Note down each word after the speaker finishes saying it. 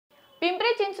पिंपरी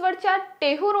चिंचवडच्या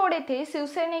टेहू रोड येथे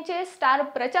शिवसेनेचे स्टार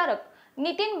प्रचारक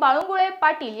नितीन बाळुंगुळे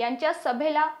पाटील यांच्या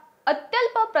सभेला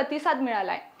अत्यल्प प्रतिसाद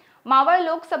मिळालाय। मावळ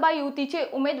लोकसभा युतीचे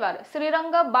उमेदवार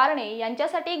श्रीरंग बारणे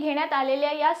यांच्यासाठी घेण्यात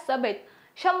आलेल्या या सभेत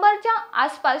 100च्या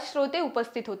आसपास श्रोते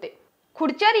उपस्थित होते।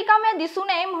 खुर्च्या रिकाम्या दिसू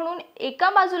नये म्हणून एका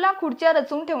बाजूला खुर्च्या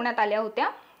रचून ठेवण्यात आल्या होत्या।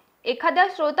 एखादा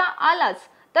श्रोता आलाच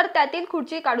तर त्यातील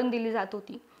खुर्ची काढून दिली जात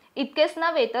होती। इतकेच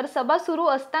नव्हे तर सभा सुरू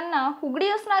असताना उघडी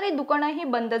असणारी दुकानंही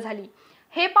बंद झाली।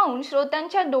 हे पाहून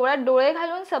श्रोत्यांच्या डोळ्यात डोळे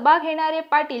घालून सभा घेणारे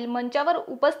पाटील मंचावर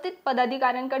उपस्थित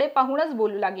पदाधिकाऱ्यांकडे पाहूनच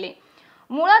बोलू लागले।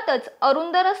 मुळातच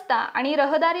अरुंद रस्ता आणि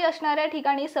रहदारी असणाऱ्या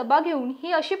ठिकाणी सभा घेऊन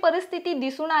ही अशी परिस्थिती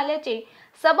दिसून आल्याचे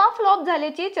सभा फ्लॉप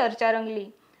झाल्याची चर्चा रंगली।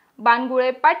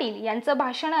 बाणगुळे पाटील यांचं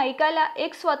भाषण ऐकायला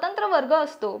एक स्वतंत्र वर्ग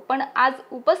असतो, पण आज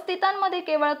उपस्थितांमध्ये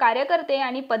केवळ कार्यकर्ते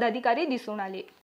आणि पदाधिकारी दिसून आले।